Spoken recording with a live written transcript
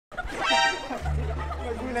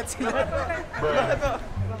Umangat sila.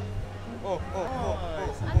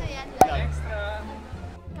 Ano yan? Extra.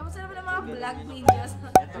 Kamusta naman ang mga vlog videos?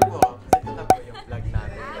 Ito po yung vlog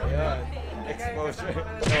natin. Ayan. Exposure.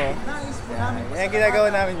 Yan ginagawa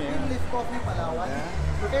namin yun. Beanleaf coffee Palawan.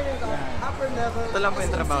 Upper level. Ito lang po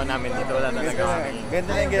yung trabaho namin dito. Wala talaga kami. Ganda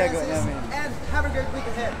na yung ginagawa namin. And have a great week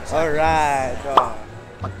ahead. Alright.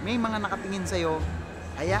 Pag may mga nakatingin sa'yo,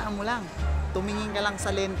 hayaan mo lang. Tumingin ka lang sa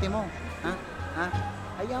lente mo. Ha? Ha?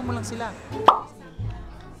 Hayaan mo lang sila.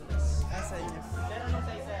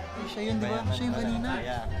 Siya yun, di ba? Siya yung kanina.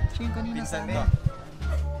 Siya yung kanina sa amin.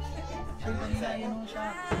 Siya yung kanina, yun o siya.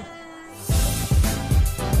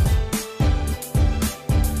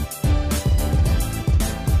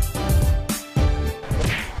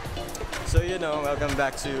 So welcome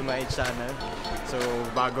back to my channel. So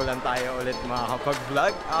bago lang tayo ulit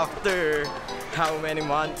makakapag-vlog after how many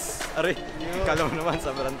months? Aray, kala mo naman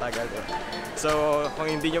sobrang tagal. So kung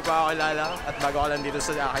hindi nyo pa ako kilala at bago ka lang dito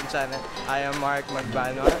sa aking channel, I am Mark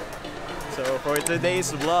Magbanwa. So for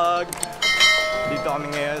today's vlog, dito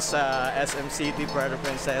kami ngayon sa SM City, Puerto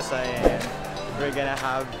Princesa, and we're gonna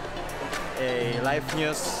have a live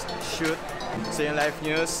news shoot. So yung live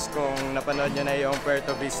news, kung napanood nyo na yung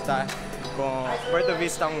Puerto Vista, kung Puerto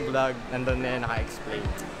Vista ang vlog, nandun na yung naka-explain.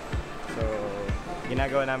 So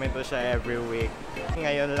ginagawa namin to siya every week.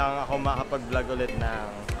 Ngayon lang ako makapag-vlog ulit ng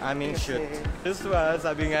aming shoot. Usual,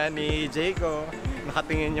 sabi nga ni Jayco,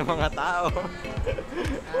 nakatingin yung mga tao.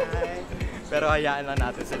 Pero hayaan lang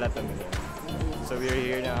natin sila tumingin. So we're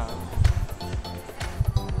here now.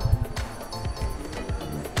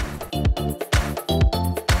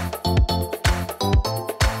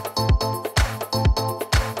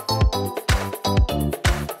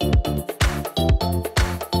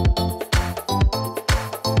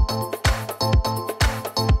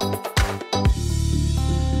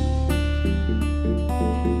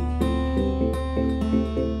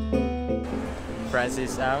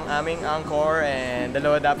 Francis ang aming anchor, and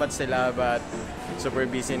dalawa dapat sila but super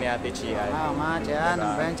busy ni Ate Chian. Chian,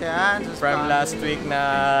 ang Ben Chian. From last week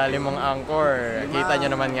na 5 anchor, kita nyo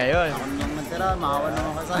naman ngayon. Yung natira, makawan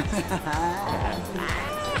naman ka sa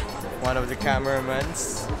One of the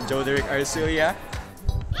cameramans, Joe Derek Arcilia.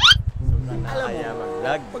 Alam mo,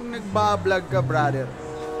 mag-vlog. pag nagbablog ka, brother,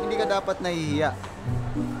 hindi ka dapat nahihiya.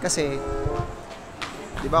 Kasi,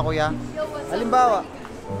 di ba kuya? Halimbawa,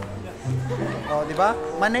 di ba?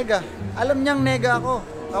 Manega. Alam niyang nega ako.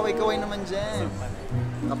 Kaway-kaway naman dyan.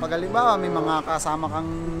 Kapag halimbawa, may mga kasama kang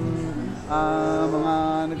mga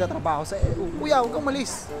nagtatrabaho sa kuya, huwag kang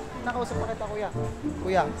malis. Nakausap pa kita, kuya.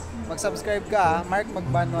 Kuya, mag-subscribe ka, Mark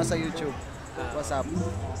Magbanwa sa YouTube. What's up?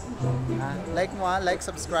 Like mo like,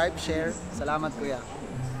 subscribe, share. Salamat, kuya.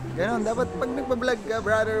 Ganon, dapat pag nagpa-vlog ka,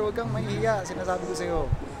 brother, huwag kang mahihiya. Sinasabi ko sa'yo.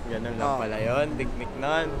 Ganon lang pala yun, technique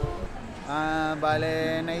nun.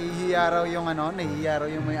 Bale, nahihiya raw yung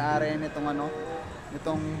may-ari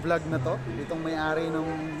nitong vlog na to. Itong may-ari ng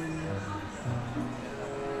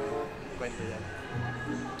Kwento yan.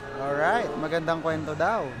 Alright, magandang kwento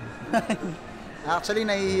daw. Actually,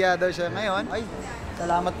 nahihiya daw siya ngayon. Ay,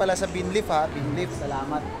 salamat pala sa Beanleaf ha. Beanleaf,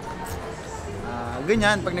 salamat.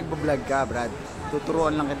 Ganyan, pag nagbablog ka, Brad,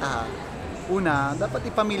 tuturuan lang kita ha. Una, dapat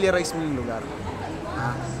i-familiarize mo yung lugar.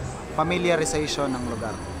 Familiarization ng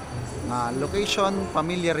lugar. Location,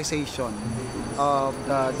 familiarization of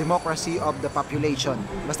the democracy of the population.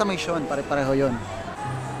 Basta may yun, pare-pareho yun.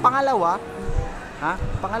 Pangalawa,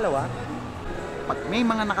 pag may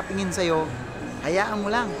mga nakatingin sa'yo, hayaan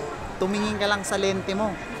mo lang. Tumingin ka lang sa lente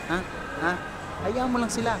mo. Hayaan mo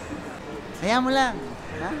lang sila. Hayaan mo lang.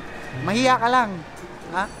 Mahiya ka lang.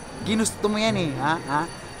 Ginusto mo yan eh.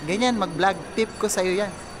 Ganyan, mag-vlog. Tip ko sa'yo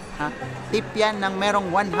yan. Tip yan ng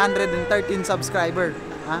merong 113 subscriber.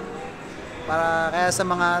 Para kaya sa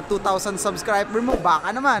mga 2,000 subscriber mo, baka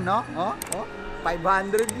naman, no?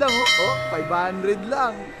 500 lang, 500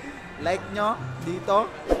 lang. Like nyo dito.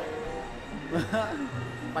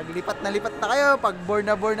 Pag lipat na kayo, pag bored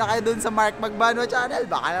na kayo dun sa Mark Magbanwa channel,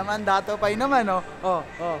 baka naman DatuPai naman, no?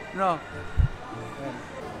 No.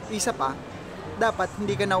 Isa pa, dapat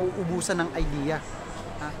hindi ka nauubusan ng idea.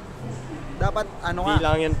 Dapat Hindi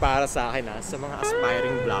lang yan para sa akin sa mga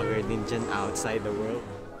aspiring vlogger din dyan outside the world.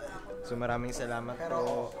 So maraming salamat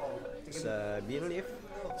po sa Beanleaf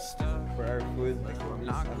for our food.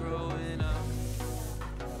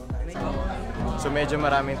 So medyo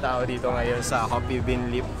maraming tao dito ngayon sa Coffee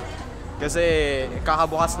Beanleaf. Kasi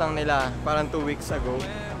kakabukas lang nila, parang 2 weeks ago.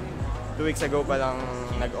 2 weeks ago pa lang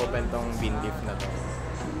nag-open tong Beanleaf na to.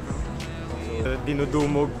 So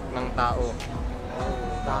dinudumog ng tao.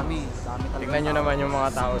 Dami talaga. Tignan nyo naman yung mga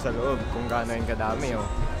tao sa loob kung gaano yung kadami.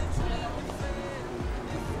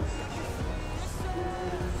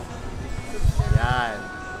 Yan.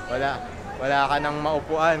 Wala ka nang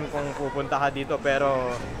maupuan kung pupunta ka dito, pero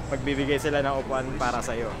magbibigay sila ng upuan para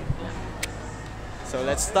sa'yo. So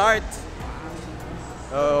let's start!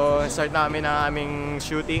 So start namin ang aming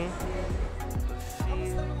shooting.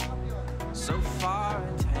 So far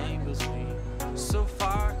entangles me, so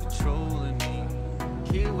far controlling me.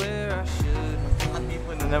 Here where I should.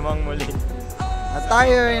 Tipo na namang muli. At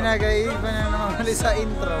tayo ay nag-iiba na naman muli sa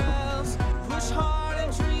intro. Push hard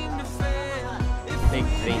and dream to fail. Take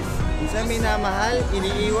 3. Minsan may namahal,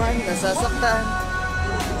 iniiwan, nasasaktan.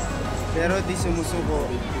 Pero di sumusuko.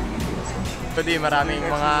 Pwede maraming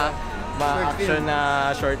mga action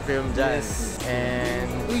na short film dyan.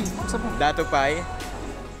 And Uy, buksan mo. DatuPai.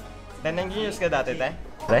 Nag-news ka dati, te?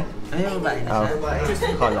 Te? Ayaw ba?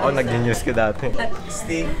 Kala ko nag-news ka dati.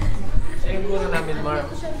 Sting.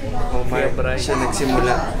 Oh my. Siya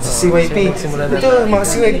nagsimula. Si CYP. Ito, mga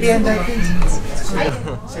CYP yan dati.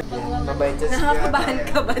 Mabait siya siya. Nakakabahan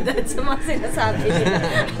ka ba dad sa mga sinasabi niya?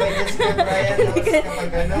 Mabait siya siya, Brian.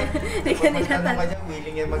 Kapag ano, Hindi ka nila kapag ano ka dyan,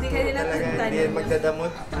 willing yan magturo Hindi ka nila talaga. Hindi yan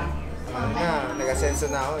magdadamot.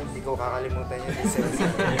 Nag-asenso na ako, hindi ko kakalimutan yung lisenso.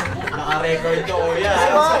 Naka-record ko, kuya.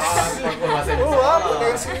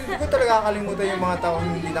 Hindi ko talaga kakalimutan yung mga taong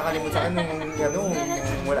hindi nakalimutan nung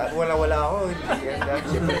wala ako.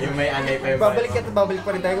 Yung may anay pa yung Babalik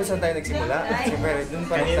pa rin tayo kung saan tayo nagsimula. Siyempre, dun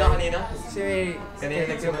pa rin tayo. Kanina? Kanina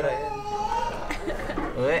nagsimula yan.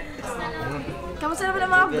 Uwe. Kamusta naman ang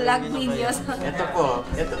mga vlog videos?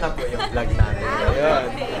 Ito na po yung vlog natin. Ayun,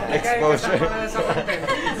 exposure.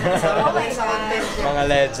 Mga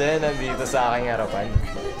legend nandito sa aking harapan.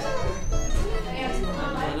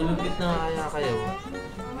 Malulupit na kaya kayo.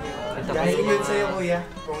 Dahil yun sa'yo, kuya.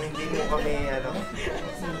 Kung hindi mo kami,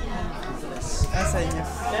 Asan niya?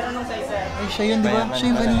 Ay, siya yun, di ba? Siya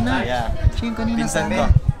yung kanina. Yeah. Siya yung kanina Pinsan sa ko. amin.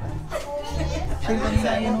 Siya yung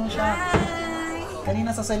kanina, yun o siya.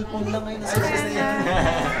 Kanina sa cellphone lang ngayon.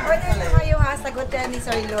 Order na kayo ha, sagot yan ni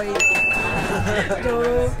Sir Lloyd.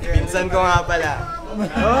 Joke. Pinsan ko nga pala.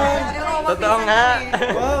 Totoo nga.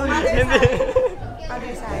 Wow, Hindi.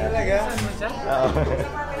 Other side. talaga? Oo.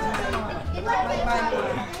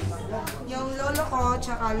 Yung lolo ko,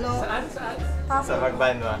 tsaka Sa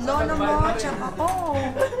Magbanwa. lolo mo, tsaka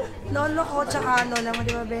lolo ko, tsaka lola mo,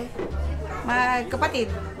 di ba be? Magkapatid.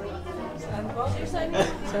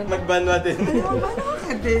 Magbanwa din. Ano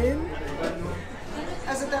ka din?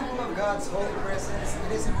 As a temple of God's holy presence,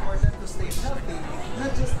 it is important to stay healthy,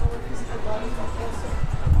 not just our physical body, but also.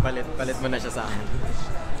 Palit mo na siya sa akin.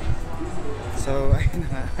 So, ayun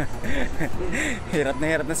na.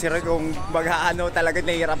 Hirap na si Roy kung mag-aano talaga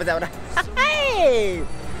nahihirapan sa Hey!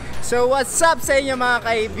 So, what's up sa inyo mga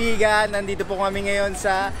kaibigan? Nandito po kami ngayon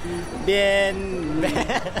sa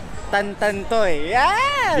Tantantoy.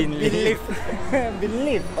 Yan! Beanleaf.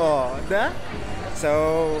 Beanleaf. Oh, da? So,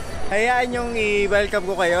 hayaan yung i-welcome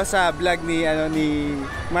ko kayo sa vlog ni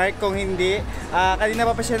Mark kung hindi. Kanina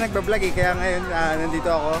pa siya nagba-vlog kaya ngayon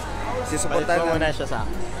nandito ako. Palit mo muna siya sa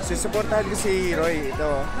akin. Susuportahan ko si Roy.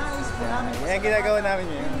 Ito. Yan ginagawa namin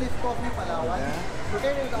yun. Beanleaf Coffee Palawan. We're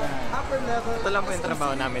going to the upper level. Ito lang po yung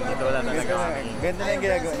trabaho namin dito. Wala talaga kami. Ganda na yung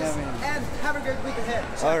ginagawa namin. And have a great week ahead.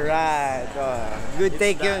 Alright. Oh, good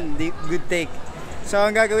take yun. Good take. So,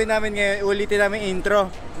 ang gagawin namin ngayon, ulitin namin intro.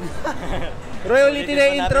 Roy, ulitin na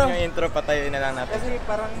yung intro. Yung intro, patayin na lang natin. Kasi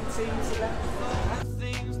parang same sila.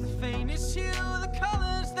 Things, the faintest hue, the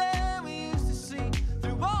colors that we used to see.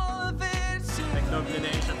 Through all of it,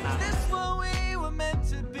 Nag-domination na. is this what we were meant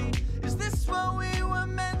to be? Is this what we were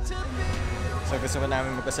meant to be? So gusto ko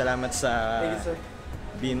namin magpasalamat sa Thank you, sir.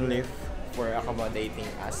 Beanleaf for accommodating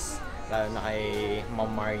us. Lalo na kay Ma'am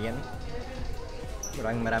Marian.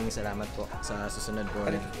 Maraming salamat po sa susunod po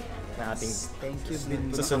ulit na ating Thank you,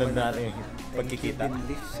 Beanleaf. susunod na ating pagkikita.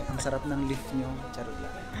 Beanleaf. Ang sarap ng lift nyo. Charot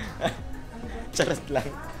lang. Charot lang.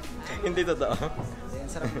 Hindi totoo. Ang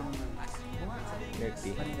sarap ng Milk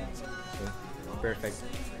tea. So, perfect.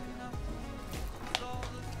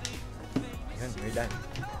 Yun, we're done.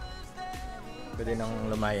 Pwede nang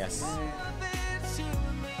lumayas. It's you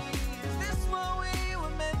and me. Is this what we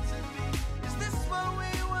were meant to be? Is this what we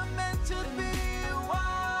were meant to be?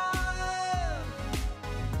 Wild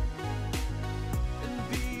and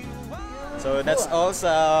be wild. So that's all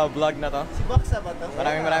sa vlog na to. Si Baksa ba to?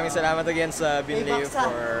 Maraming salamat again sa Beanleaf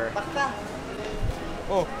for... Baksa.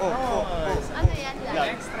 Oh. Ano yan?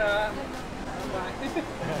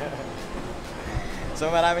 So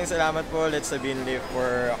maraming salamat po ulit sa Beanleaf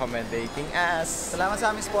for accommodating us. Salamat sa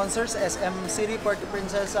aming sponsors, SM City, Puerto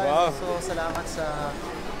Princesa. Wow. So, salamat sa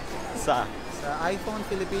Sa Sa iPhone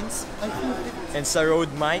Philippines. And sa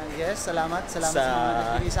Road Mic. Yes, salamat. Salamat Sa, sa mga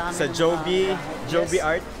nagbigay sa amin. sa ng Joby, mga- Joby Yes.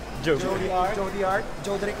 Art. Jody Art,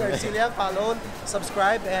 Jodrick Arcilia, follow,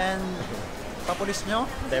 subscribe, and papulis nyo.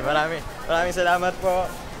 Maraming salamat po.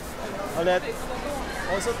 Ulit.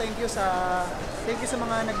 Also, thank you sa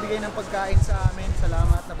mga nagbigay ng pagkain sa amin.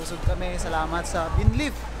 Salamat, nabusog kami. Salamat sa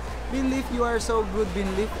Beanleaf. Beanleaf, you are so good,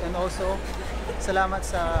 Beanleaf. And also, salamat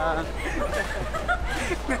sa...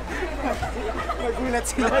 Magulat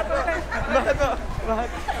sila. Bakit po?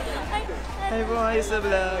 Bakit? Hi po kayo sa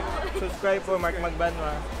vlog. Subscribe po, Mark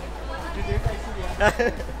Magbanwa.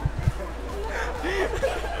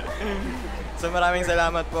 So maraming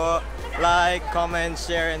salamat po. Like, comment,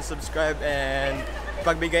 share, and subscribe. And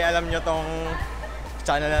pagbigay alam nyo tong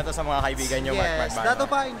channel na to sa mga kaibigan nyo, Mark Yes, Magbanwa.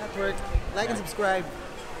 DatuPai Network. Like and subscribe.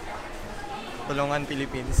 Tulungan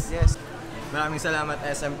Philippines. Yes. Maraming salamat,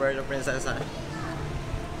 SM Puerto Princesa.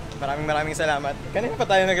 Maraming salamat. Kanina pa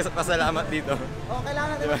tayo nagpasalamat dito. Oh,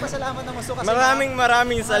 kailangan natin magpasalamat ng gusto kasi Maraming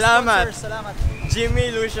mga salamat. sponsors, salamat.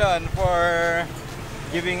 Jimmy Lucian for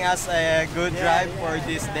giving us a good drive for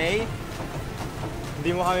this day.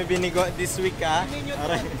 Hindi mo kami binigo this week, ha? Jimmy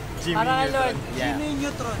Neutron. Yeah. Jimmy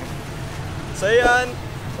Neutron. So yun,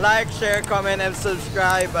 like, share, comment, and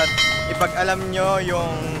subscribe at ipag-alam nyo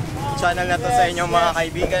yung channel na to sa inyong mga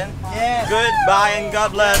kaibigan. Yes. Goodbye and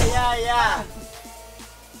God bless. Yeah.